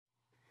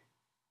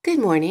Good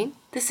morning.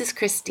 This is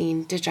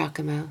Christine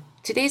DiGiacomo.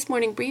 Today's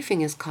morning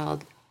briefing is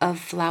called Of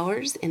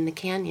Flowers in the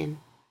Canyon.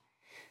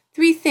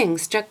 3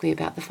 things struck me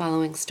about the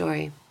following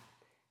story.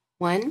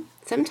 1.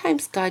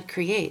 Sometimes God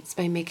creates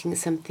by making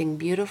something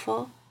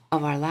beautiful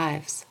of our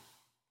lives.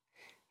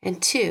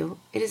 And 2.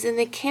 It is in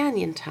the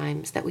canyon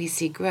times that we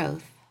see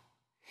growth.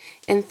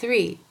 And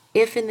 3.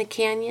 If in the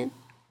canyon,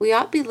 we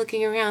ought to be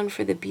looking around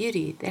for the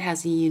beauty that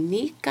has a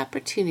unique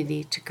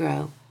opportunity to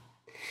grow.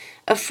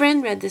 A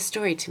friend read this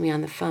story to me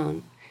on the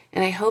phone,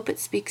 and I hope it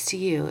speaks to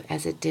you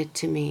as it did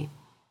to me.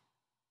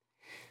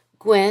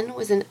 Gwen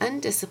was an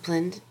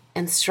undisciplined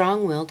and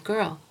strong-willed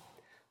girl,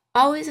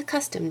 always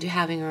accustomed to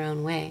having her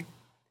own way.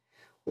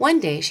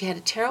 One day she had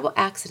a terrible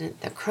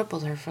accident that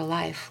crippled her for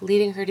life,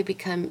 leading her to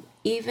become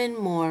even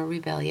more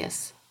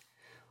rebellious.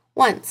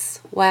 Once,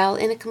 while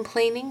in a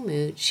complaining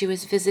mood, she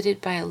was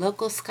visited by a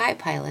local sky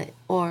pilot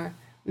or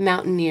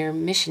mountaineer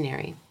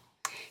missionary.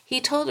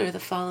 He told her the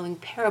following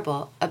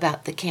parable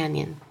about the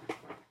canyon.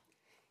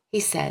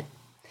 He said,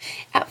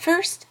 "At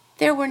first,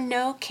 there were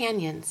no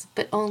canyons,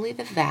 but only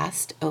the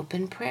vast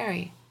open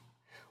prairie.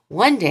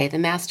 One day, the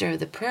master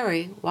of the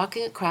prairie,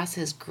 walking across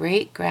his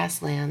great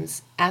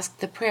grasslands, asked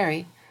the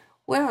prairie,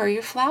 'Where are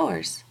your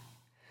flowers?'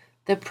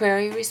 The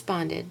prairie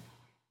responded,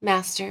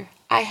 'Master,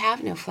 I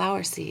have no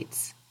flower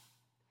seeds.'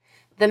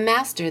 The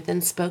master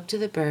then spoke to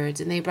the birds,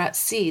 and they brought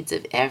seeds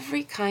of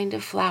every kind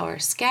of flower,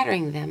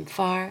 scattering them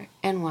far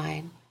and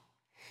wide.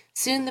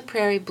 Soon the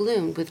prairie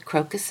bloomed with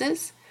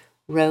crocuses,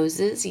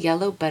 roses,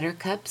 yellow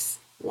buttercups,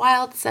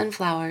 wild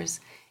sunflowers,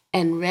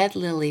 and red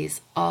lilies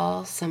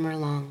all summer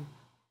long.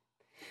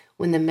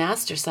 When the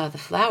master saw the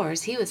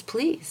flowers, he was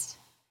pleased.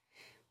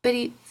 But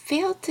he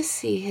failed to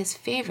see his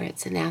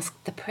favorites and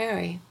asked the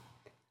prairie,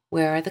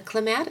 'Where are the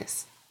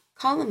clematis,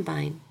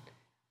 columbine,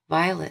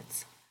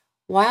 violets,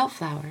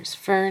 wildflowers,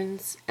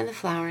 ferns, and the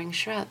flowering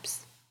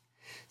shrubs?'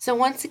 So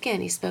once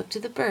again he spoke to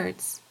the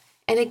birds,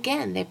 and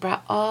again they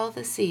brought all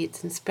the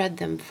seeds and spread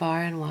them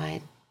far and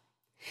wide.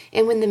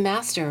 And when the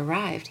master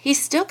arrived, he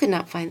still could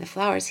not find the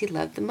flowers he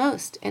loved the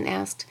most, and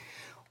asked,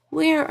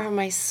 'Where are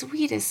my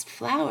sweetest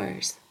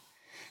flowers?'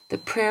 The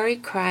prairie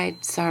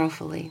cried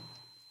sorrowfully,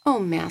 'Oh,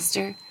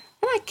 master,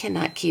 but I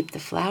cannot keep the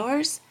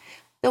flowers.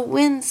 The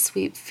winds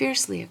sweep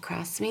fiercely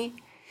across me,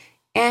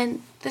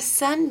 and the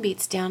sun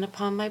beats down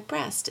upon my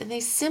breast, and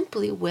they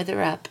simply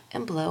wither up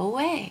and blow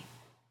away.'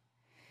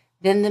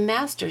 Then the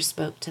master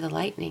spoke to the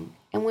lightning,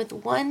 and with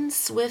one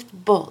swift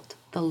bolt,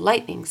 the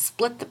lightning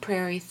split the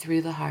prairie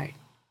through the heart.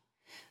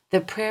 The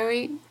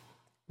prairie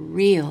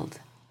reeled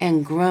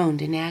and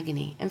groaned in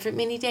agony, and for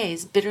many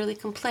days bitterly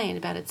complained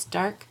about its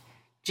dark,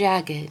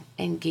 jagged,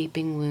 and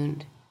gaping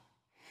wound.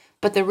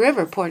 But the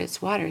river poured its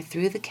water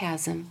through the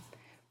chasm,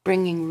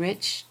 bringing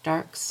rich,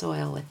 dark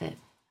soil with it.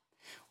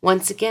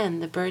 Once again,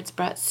 the birds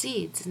brought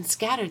seeds and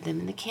scattered them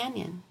in the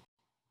canyon.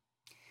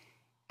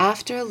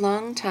 After a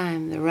long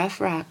time, the rough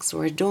rocks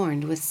were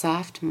adorned with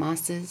soft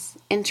mosses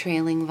and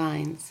trailing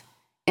vines,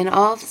 and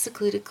all the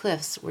secluded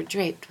cliffs were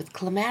draped with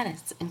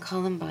clematis and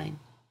columbine.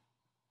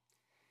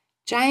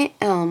 Giant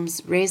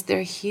elms raised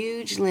their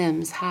huge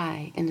limbs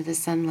high into the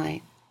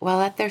sunlight, while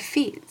at their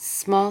feet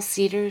small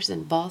cedars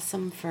and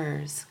balsam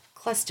firs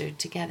clustered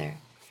together.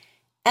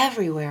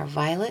 Everywhere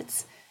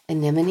violets,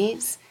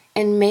 anemones,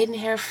 and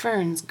maidenhair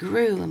ferns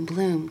grew and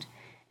bloomed,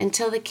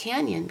 until the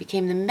canyon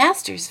became the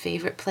master's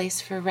favorite place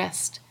for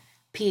rest,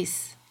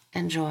 peace,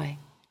 and joy.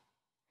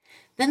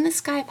 Then the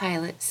sky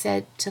pilot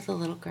said to the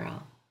little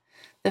girl,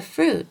 'The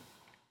fruit,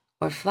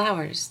 or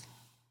flowers,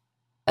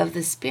 of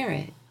the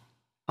Spirit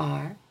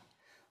are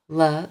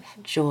love,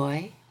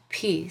 joy,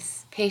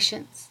 peace,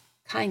 patience,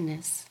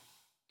 kindness,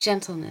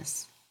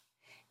 gentleness,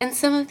 and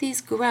some of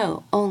these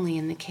grow only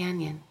in the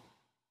canyon.'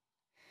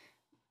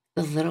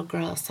 The little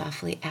girl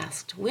softly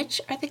asked, 'Which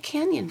are the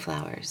canyon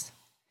flowers?'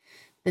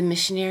 The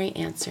missionary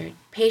answered,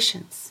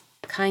 'Patience,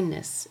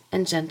 kindness,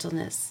 and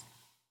gentleness.'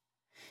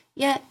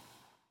 Yet,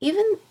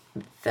 even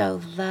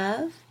though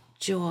love,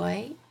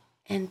 joy,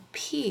 and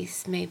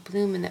peace may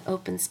bloom in the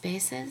open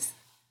spaces,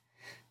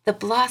 the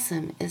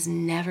blossom is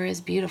never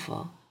as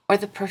beautiful, or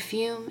the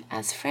perfume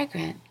as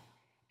fragrant,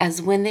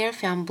 as when they are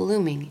found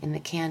blooming in the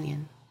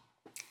canyon."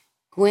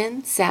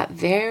 Gwen sat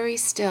very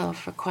still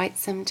for quite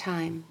some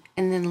time,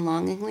 and then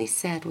longingly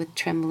said with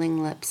trembling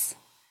lips,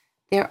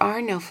 "There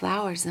are no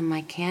flowers in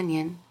my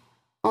canyon,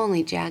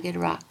 only jagged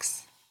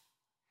rocks."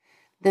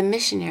 The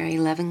missionary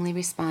lovingly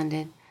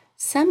responded,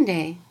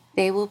 "Someday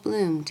they will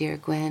bloom, dear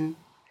Gwen.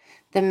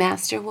 The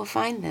master will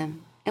find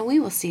them, and we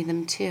will see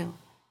them too."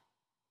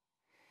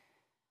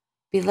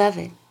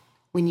 Beloved,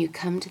 when you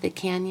come to the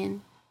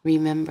canyon,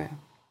 remember.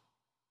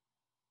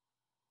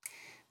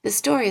 The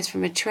story is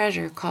from a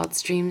treasure called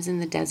Streams in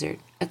the Desert,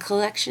 a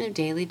collection of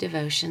daily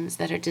devotions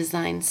that are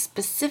designed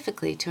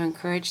specifically to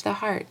encourage the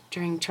heart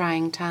during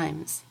trying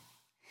times.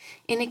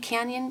 In a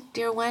canyon,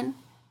 dear one,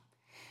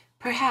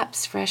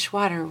 perhaps fresh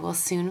water will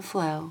soon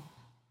flow,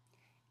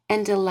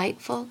 and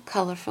delightful,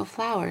 colorful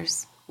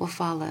flowers will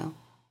follow.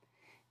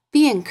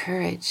 Be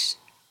encouraged.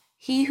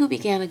 He who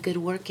began a good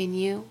work in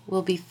you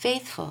will be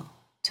faithful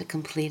to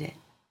complete it.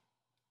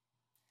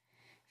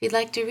 If you'd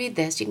like to read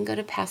this, you can go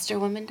to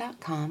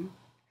pastorwoman.com,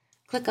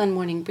 click on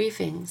Morning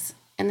Briefings,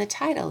 and the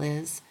title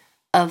is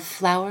Of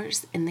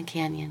Flowers in the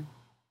Canyon.